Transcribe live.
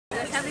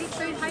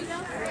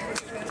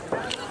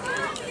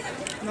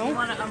No. You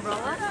want an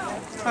umbrella?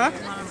 Huh?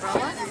 You want an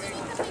umbrella?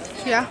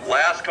 Yeah.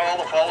 Last call,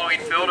 the following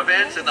field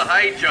events in the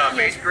high jump,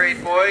 8th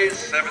grade boys,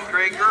 7th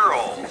grade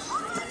girls.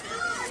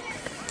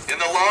 In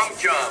the long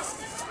jump,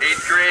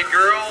 8th grade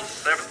girls,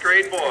 7th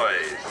grade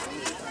boys.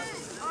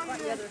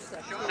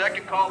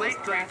 Second call,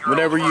 8th grade girls.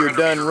 Whenever you're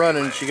done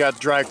running, she got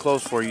dry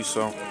clothes for you,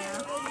 so.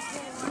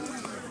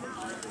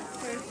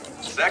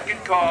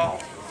 Second call,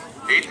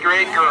 8th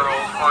grade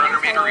girls,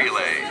 400 meter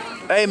relay.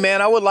 Hey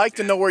man, I would like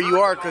to know where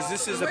you are because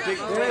this is a big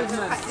place.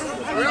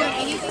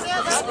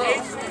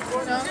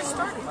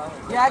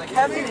 Yeah,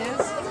 Kevin is.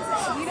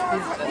 You know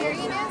where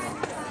Ian is?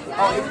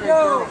 Oh, here we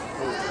go.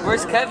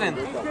 Where's Kevin?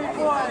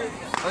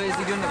 Oh, is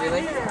he doing the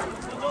relay?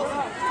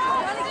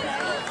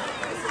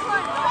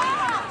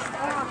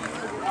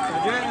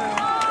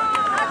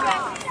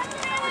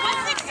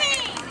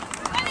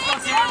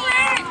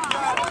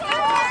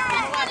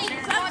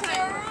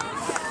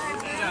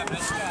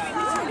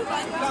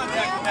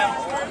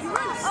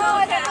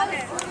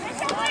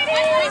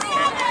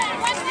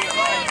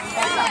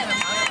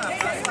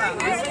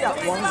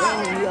 One game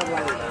and you have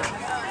like.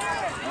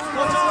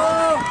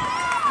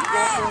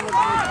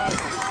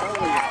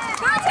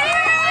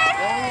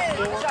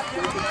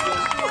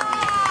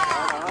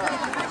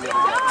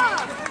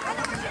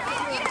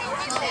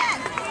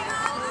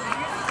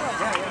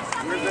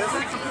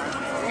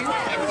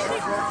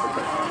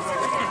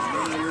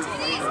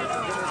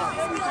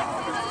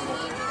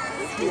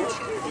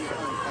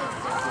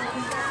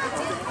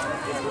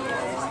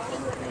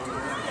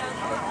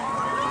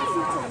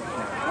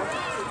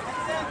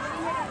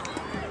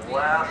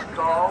 Last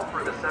call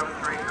for the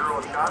 7th grade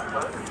girls shot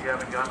put. If you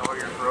haven't gotten all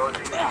your throws,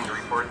 you need to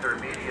report there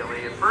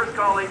immediately. And first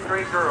call, 8th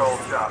grade girls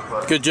shot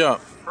put. Good jump.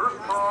 First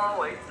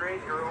call, 8th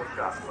grade girls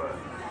shot put.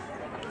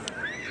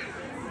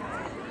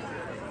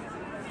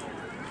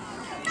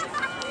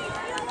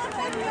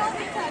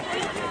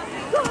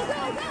 Go,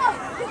 go, go!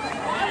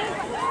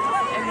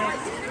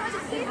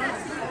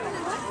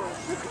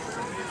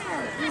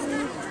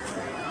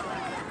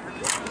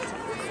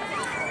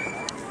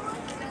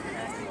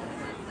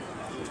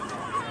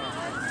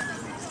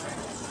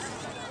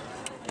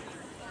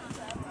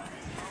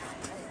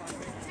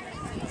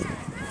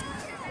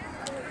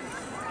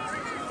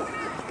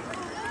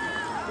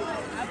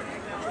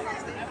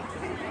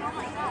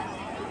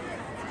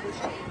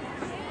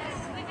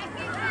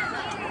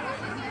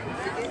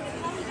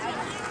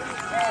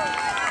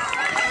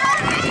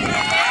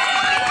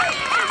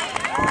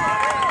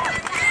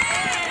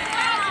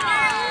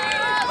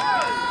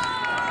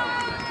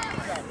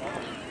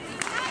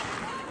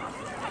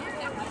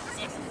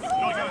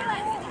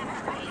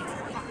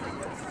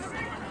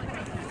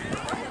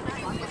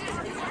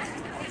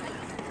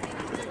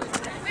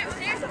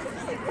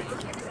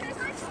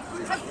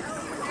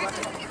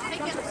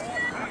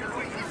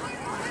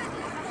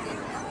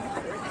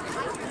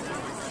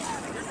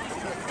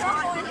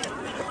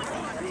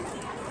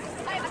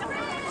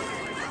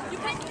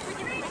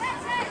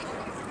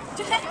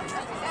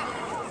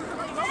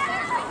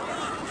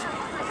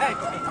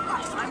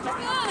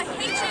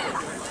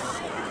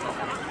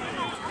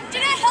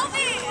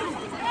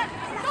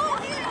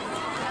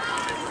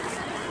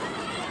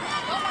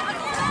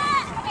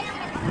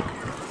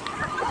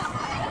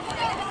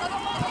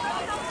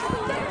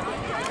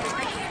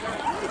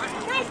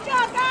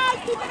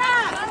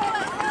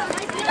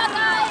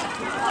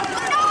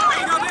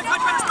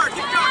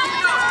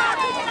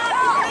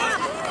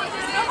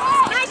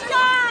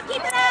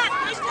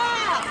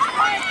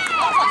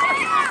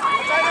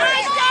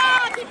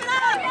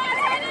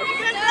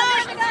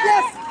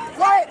 Yes!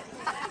 Right!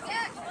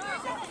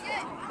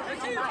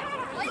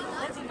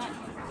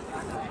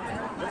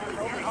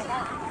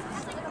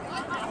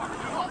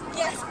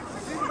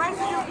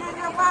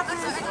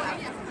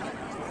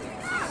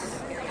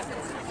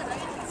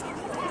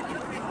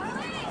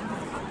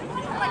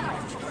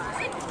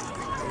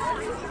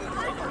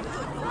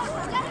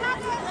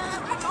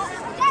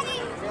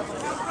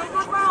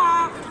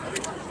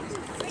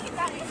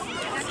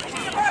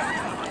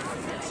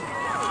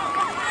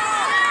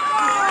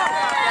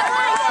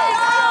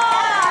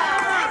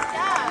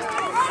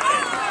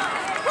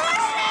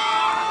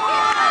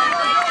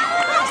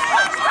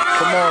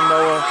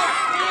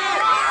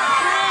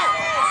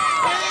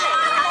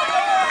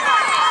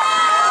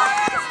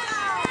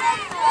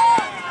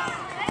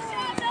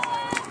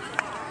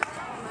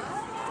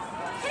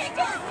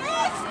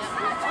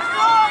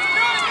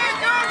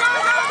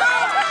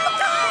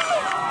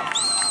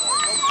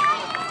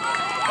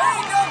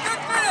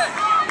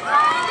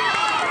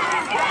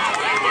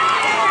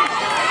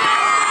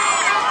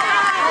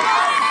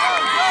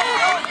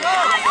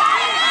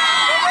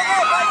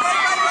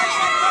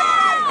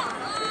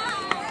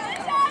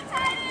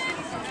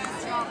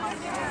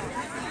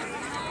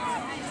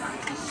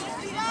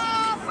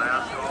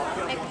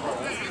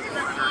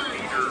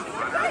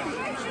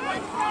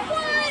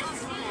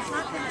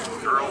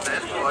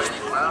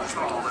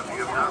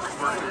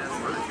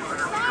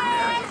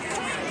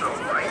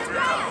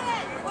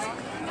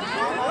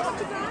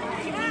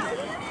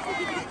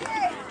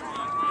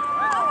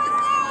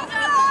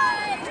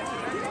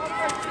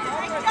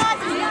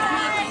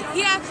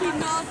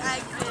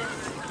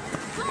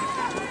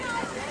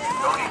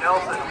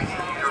 Nelson, we need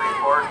you to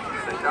report to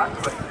the shot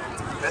put.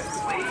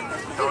 Fifth, please.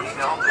 Tony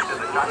Nelson to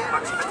the shot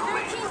put, fifth,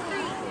 please.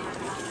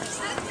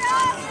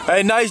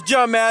 Hey, nice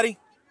jump, Maddie.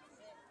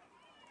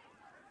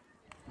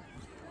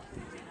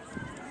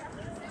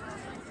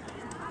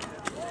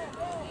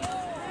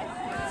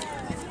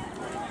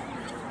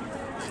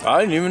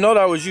 I didn't even know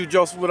that was you,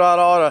 Joseph, without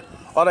all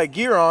that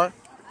gear on.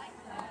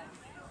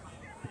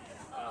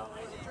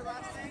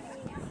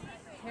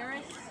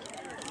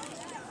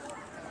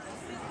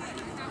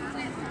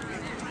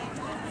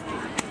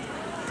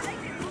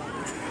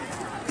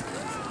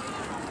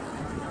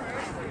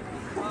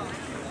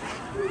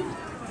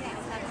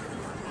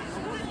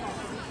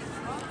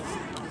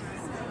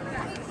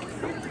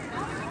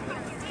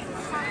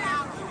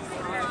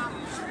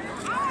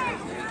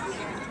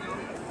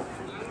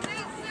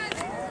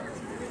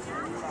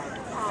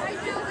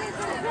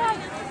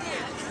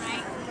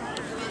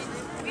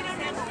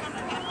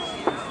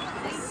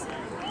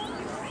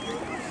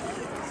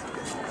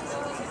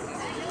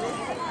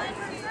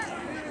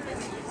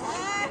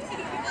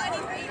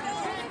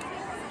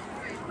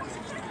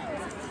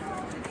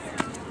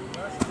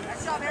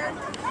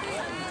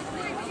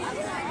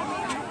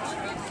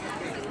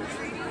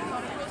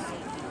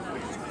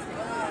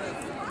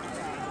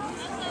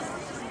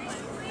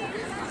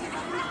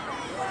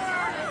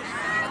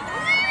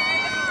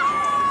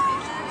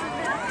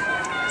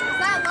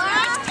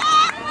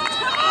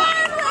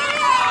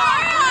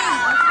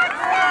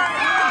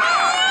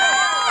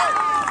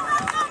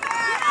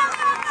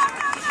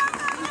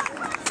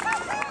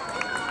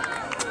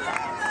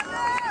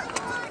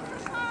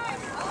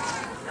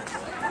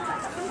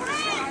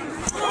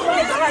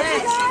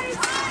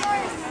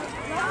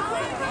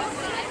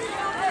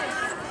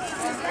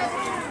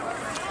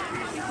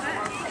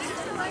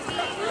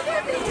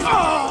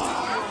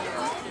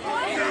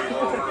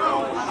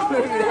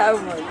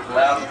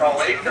 Last call,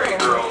 8th grade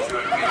girls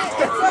doing beautiful.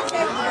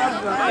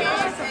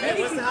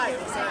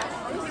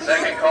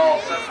 Second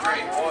call, 7th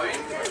grade boys.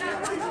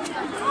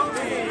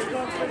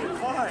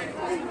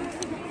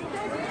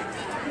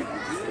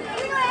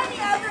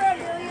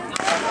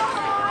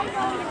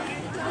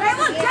 Hey,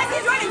 look,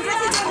 Jesse's running.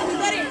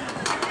 Get it.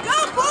 Go,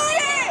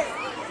 boys!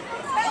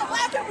 Hey,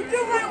 black people do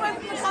run away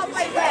from the top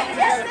like that.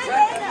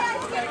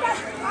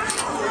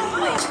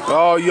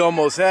 Oh, you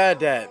almost had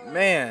that,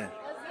 man.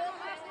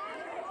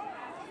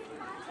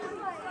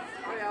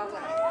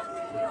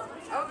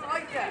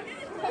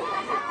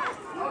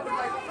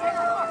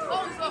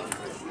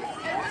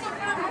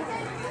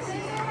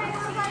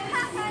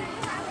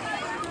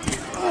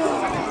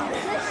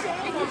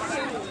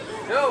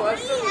 No,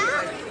 that's so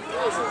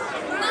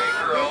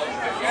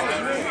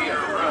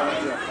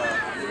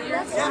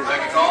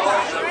Second call,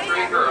 7th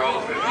grade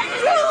girls,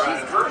 1500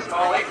 run. First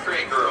call, 8th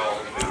grade girls,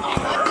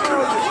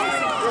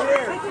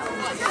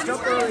 1500.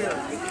 Jump earlier.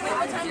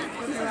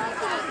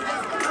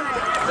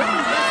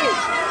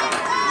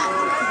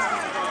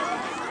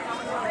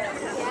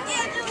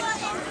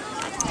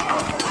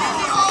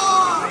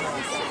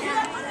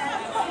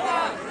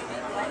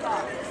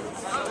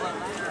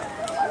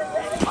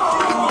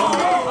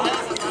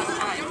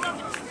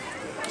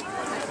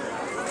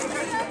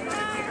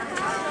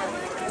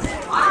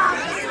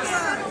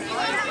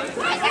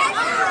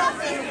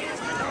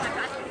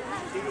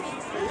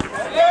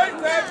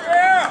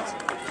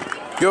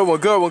 Good one,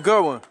 good one,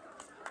 good one.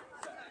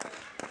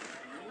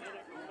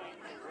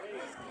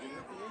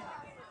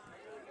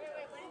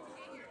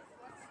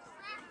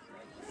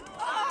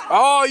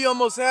 Oh, you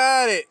almost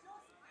had it.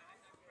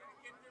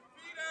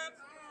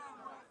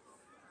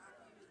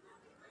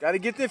 Got to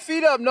get their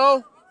feet up,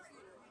 no?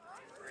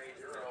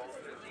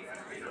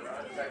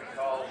 Second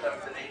call,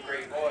 7th and 8th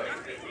grade boys,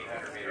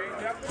 1500 meter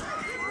run.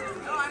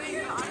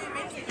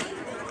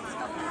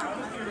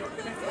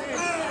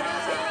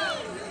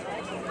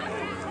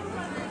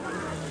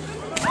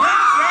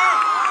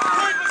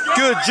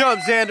 Good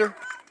jump, Xander.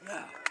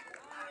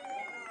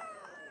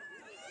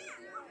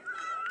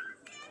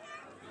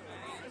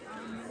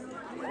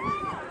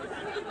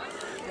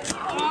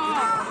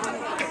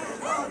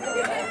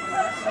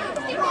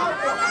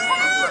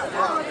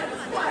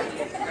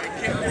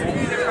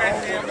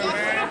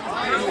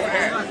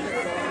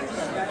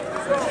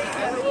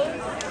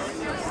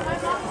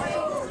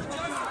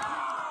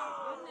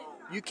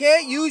 You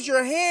can't use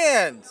your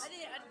hands. Did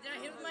I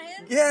hit with my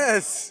hand?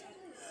 Yes.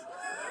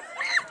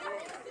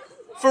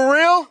 For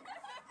real?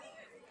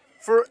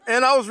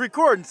 And I was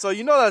recording, so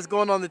you know that's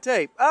going on the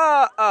tape.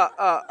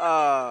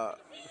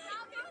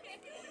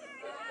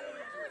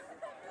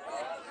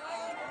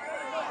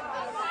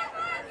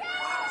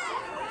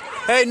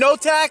 Hey, no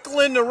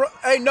tackling the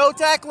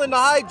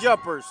high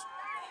jumpers.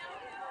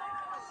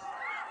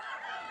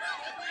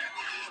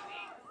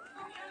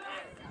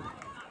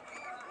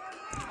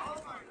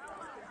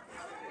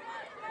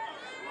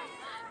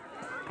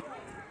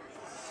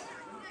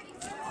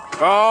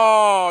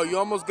 Oh, you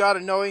almost got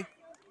it, Noe.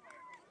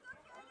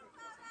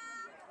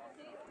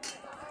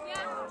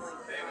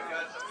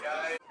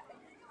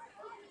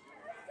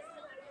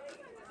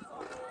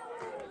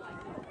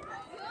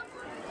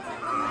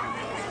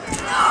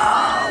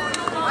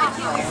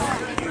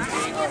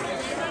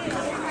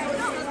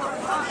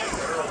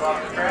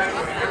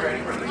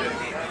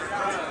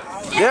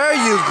 There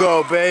you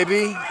go,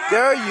 baby.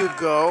 There you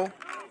go.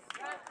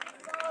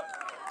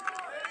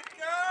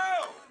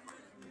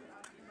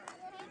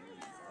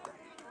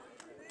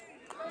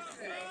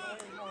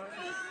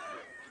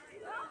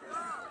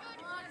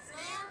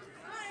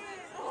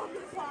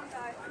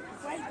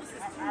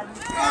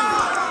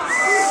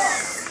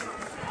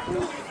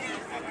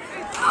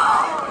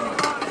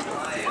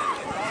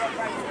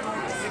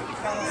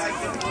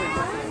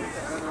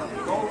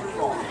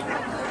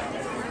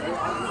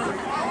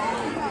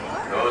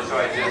 So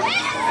I just mentioned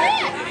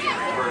you need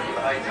to work the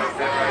high jump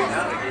bit right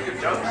now to get your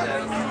jump set.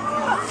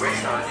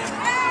 Waiting on you. You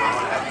don't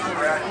want to have to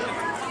scratch.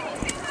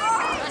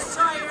 That's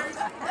tired.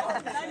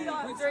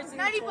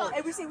 90 bucks.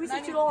 Hey, we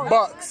say $2.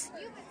 Bucks.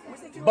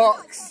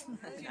 Bucks.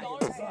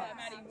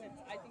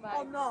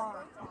 Oh no,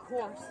 of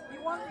course.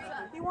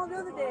 He won the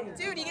other day.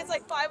 Dude, he gets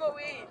like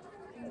 508.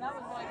 And that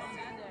was like on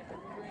Sunday.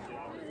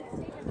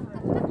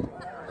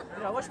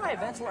 Dude, I wish my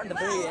events weren't at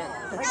the very end.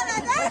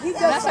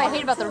 That's what I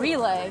hate about the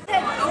relay.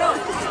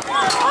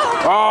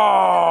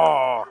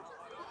 Oh.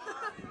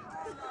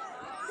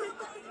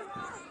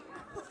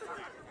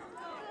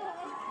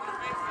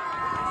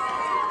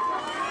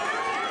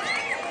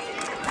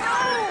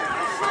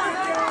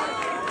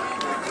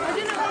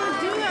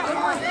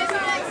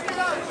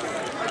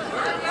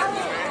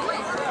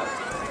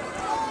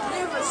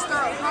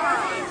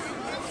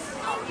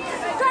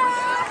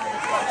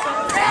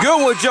 Good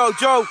one,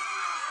 JoJo.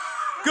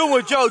 Good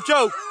one,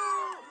 JoJo.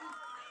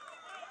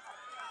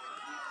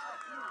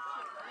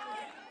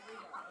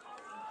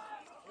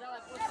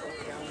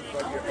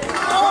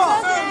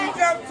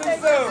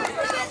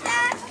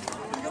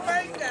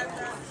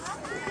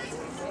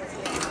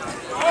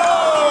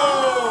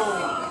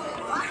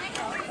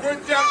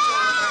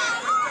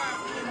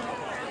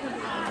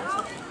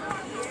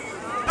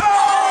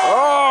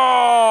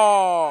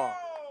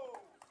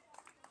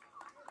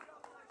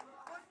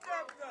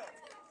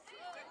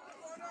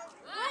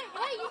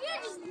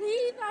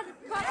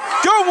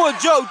 Good one,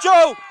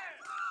 JoJo.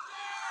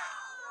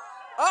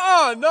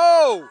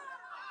 No.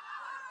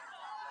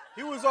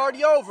 He was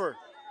already over.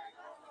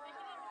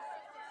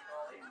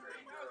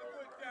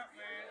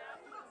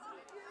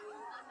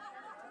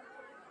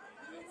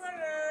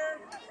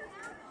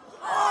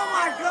 Oh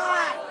my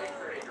God!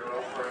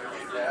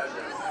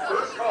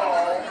 First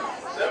call,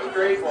 7th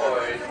grade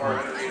boys,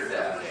 400 meter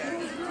dash.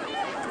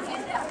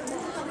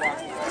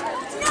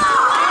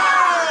 No!